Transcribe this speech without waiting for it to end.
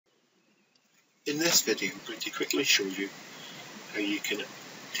In this video, I'm going to quickly show you how you can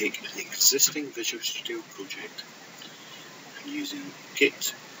take an existing Visual Studio project and using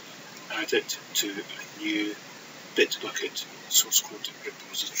Git add it to a new Bitbucket source code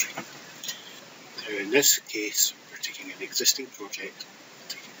repository. Now in this case, we're taking an existing project,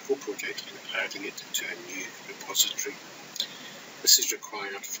 taking the whole project and adding it to a new repository. This is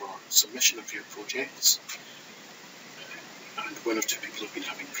required for submission of your projects, and one or two people have been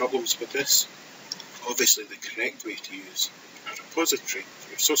having problems with this. Obviously, the correct way to use a repository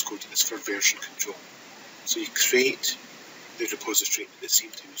for your source code is for version control. So you create the repository at the same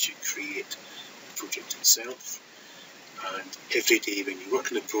time as you create the project itself. And every day when you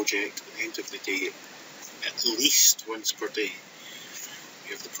work on the project, at the end of the day, at least once per day,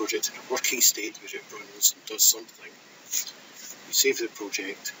 you have the project in a working state where it runs and does something. You save the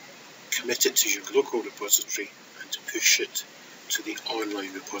project, commit it to your local repository, and push it to the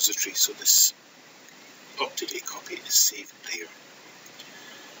online repository. So this up-to-date copy is saved there.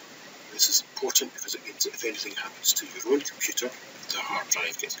 This is important because it means that if anything happens to your own computer, if the hard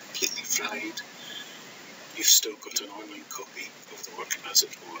drive gets completely fried, you've still got an online copy of the work as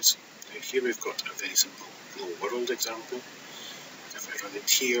it was. Now here we've got a very simple hello world example. If I run it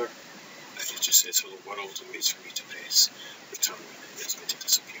here, it just says hello world and waits for me to press return and it's going to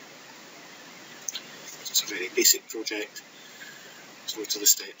disappear. So it's a very basic project. There's loads of the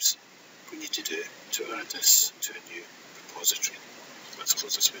steps we need to do to add this to a new repository. Let's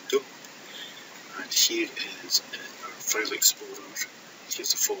close this window. And here is in our file explorer.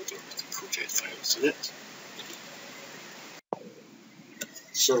 Here's the folder with the project files in it.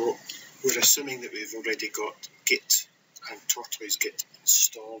 So we're assuming that we've already got Git and Tortoise Git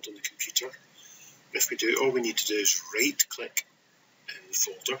installed on the computer. If we do, all we need to do is right click in the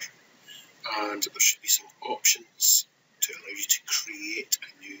folder, and there should be some options to allow you to create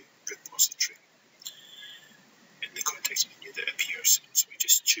a new repository in the context menu that appears. So we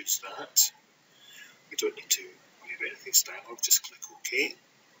just choose that. We don't need to worry about anything dialog, just click OK.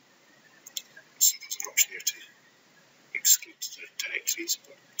 So there's an option here to exclude the directories,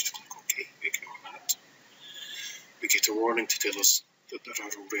 but just click OK, ignore that. We get a warning to tell us that there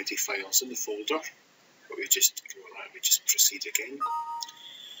are already files in the folder, but we just ignore that, we just proceed again.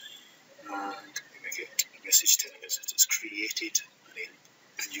 And we get a message telling us that it's created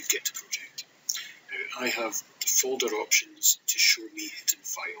a new Git project. Now I have the folder options to show me hidden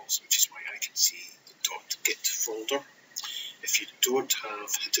files, which is why I can see the .git folder. If you don't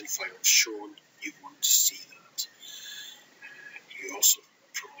have hidden files shown, you won't see that. You also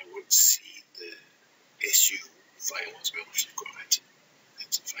probably won't see the SU file as well if you've got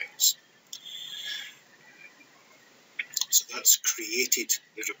hidden files. So that's created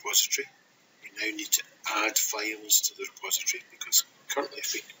the repository. We now need to add files to the repository because currently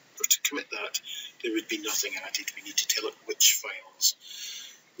if we were to commit that, there would be nothing added. We need to tell it which files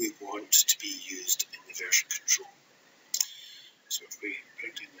we want to be used in the version control. So if we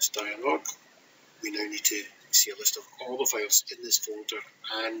bring down this dialog, we now need to see a list of all the files in this folder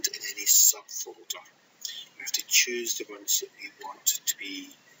and in any subfolder. We have to choose the ones that we want to be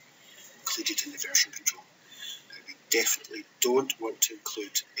included in the version control. Now we definitely don't want to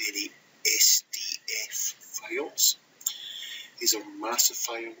include any SDF files. These are massive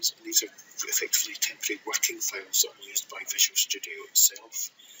files, and these are effectively temporary working files that are used by Visual Studio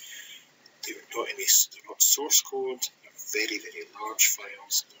itself. They're not source code, they're very, very large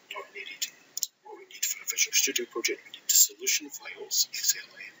files, they're not needed. What we need for a Visual Studio project, we need the solution files,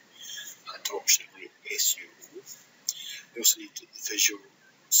 SLN, and optionally SUO. We also need the Visual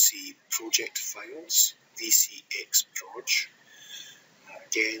C project files, VCXproj.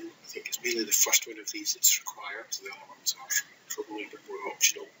 Again, I think it's mainly the first one of these that's required. The other ones are probably a bit more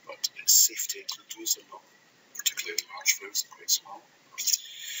optional, but it's safe to include those. They're not particularly large files, they're quite small.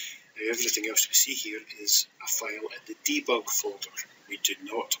 Now, everything else we see here is a file in the debug folder. We do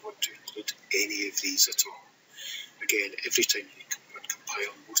not want to include any of these at all. Again, every time you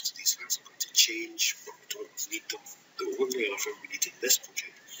compile, most of these files are going to change, but we don't need them. The only other file we need in this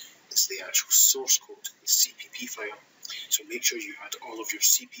project is the actual source code, the CPP file. So make sure you add all of your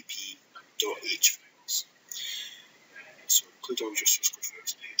CPP and .h files. So include all your source code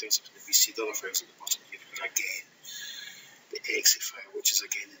files in the headers, and then we see the other files at the bottom here are again the exe file, which is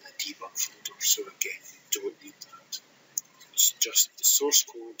again in a debug folder. So again, you don't need that. It's just the source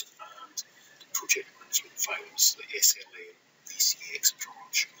code and the project management files, the SLN,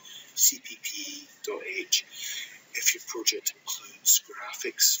 VCXproj, CPP.h. If your project includes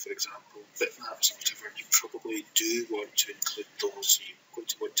graphics, for example, bitmaps or whatever, you probably do want to include those. So you're going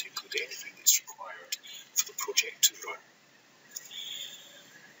to want to include anything that's required for the project to run.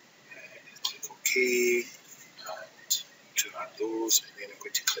 Click OK. OK, and to add those, and then I'm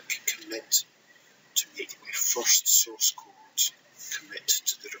going to click commit to make my first source code commit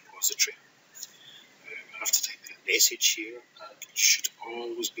to the repository. I have to type in a message here, and you should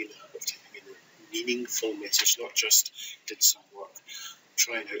always be in the habit of typing in a meaningful message, not just did some work.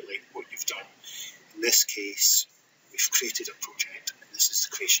 Try and outline what you've done. In this case, we've created a project, and this is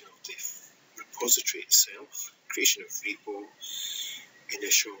the creation of the repository itself, creation of repo,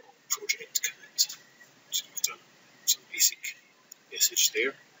 initial project commit. So we've done some basic message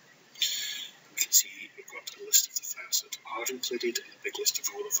there. We can see we've got a list of the files that are included and a big list of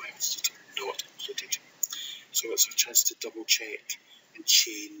all the files that are not included. So it's a chance to double check and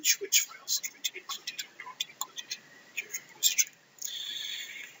change which files are going to be included or not included in your repository.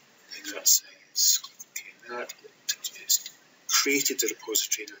 And that says click OK on that, and it tells me it's created the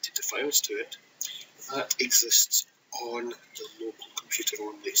repository and added the files to it. That exists on the local computer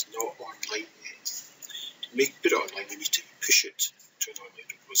only, it's not online yet. To put it online, we need to push it to an online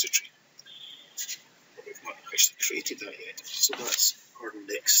repository. But we've not actually created that yet, so that's our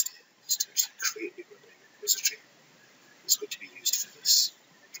next step, is to actually create the online repository that's going to be used for this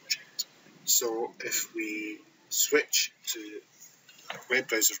project. So if we switch to our web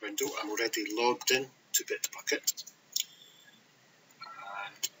browser window, I'm already logged in to Bitbucket,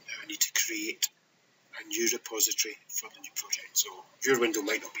 and now I need to create a new repository for the new project. So your window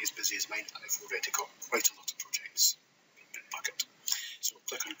might not be as busy as mine. I've already got quite a lot of projects in Bitbucket. So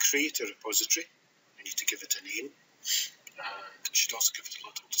click on create a repository. I need to give it a name, and I should also give it a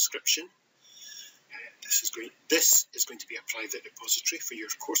little description. This is going to be a private repository for your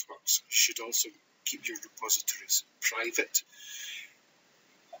coursework, so you should also keep your repositories private.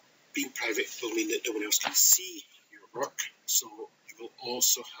 Being private will mean that no one else can see your work, so you will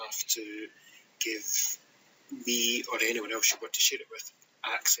also have to give me or anyone else you want to share it with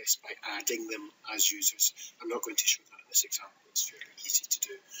access by adding them as users. I'm not going to show that in this example, it's fairly easy to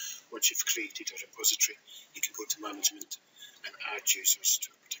do. Once you've created a repository, you can go to management and add users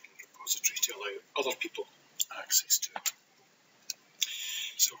to a particular repository to allow other people access to it.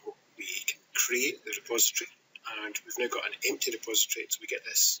 So we can create the repository, and we've now got an empty repository, so we get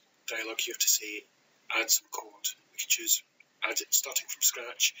this dialog here to say add some code. We can choose add it starting from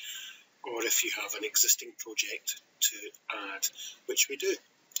scratch, or if you have an existing project to add, which we do.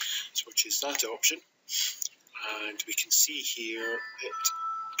 So we'll choose that option, and we can see here it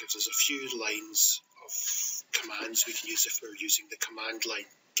gives us a few lines of commands we can use if we're using the command line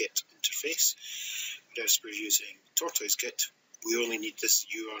GIT interface. But as we're using Tortoise Git, we only need this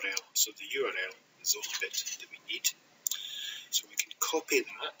URL, so the URL is the only bit that we need. So we can copy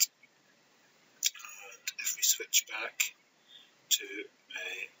that, and if we switch back to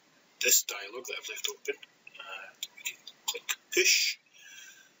this dialog that I've left open, and we can click push,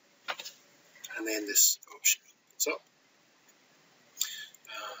 and then this option opens up,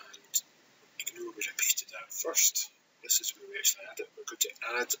 and ignore where I pasted that first. This is where we actually add it. We're going to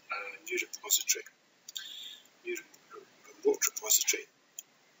add a new repository, new remote repository,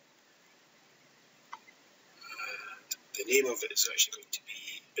 and the name of it is actually going to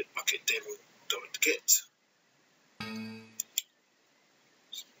be Bitbucket demo.git.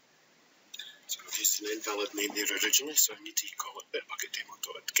 So I've used an invalid name there originally, so I need to call it Bitbucket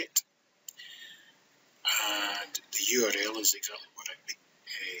demo.git. And the URL is exactly what I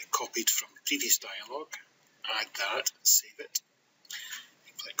copied from the previous dialog. Add that and save it.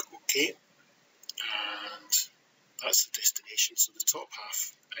 And click OK. And that's the destination. So the top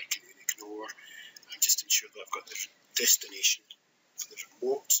half I can ignore and just ensure that I've got the destination for the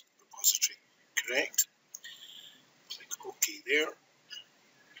remote repository correct. Click OK there.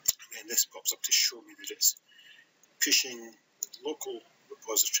 And then this pops up to show me that it's pushing the local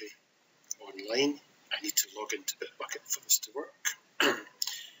repository online. I need to log into Bitbucket for this to work.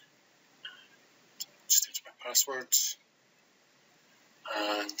 Just enter my password,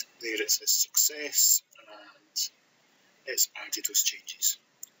 and there it says success, and it's added those changes.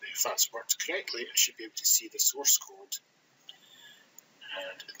 If that's worked correctly, I should be able to see the source code,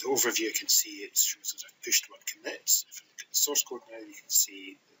 and in the overview I can see it shows that I've pushed one commits. If I look at the source code now, you can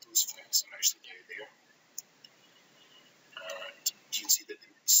see that those files are actually now there, and you can see that the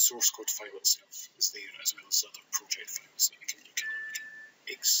source code file itself is there, as well as other project files that we can look at and we can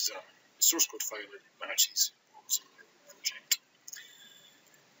examine. The source code file matches what was on the project.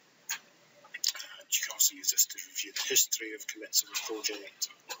 And you can also use this to review the history of commits of a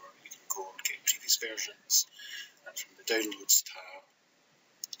project, or you can go and get previous versions. And from the Downloads tab,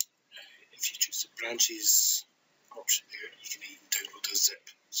 if you choose the Branches option there, you can even download a zip.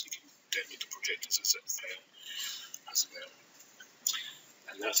 So you can download the project as a zip file as well.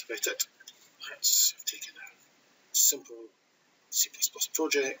 And that's about it. I've taken a simple C++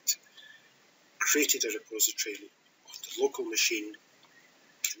 project, created a repository on the local machine,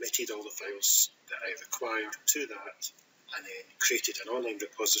 committed all the files that I require to that, and then created an online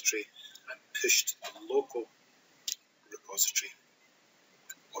repository and pushed the local repository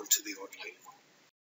onto the online one.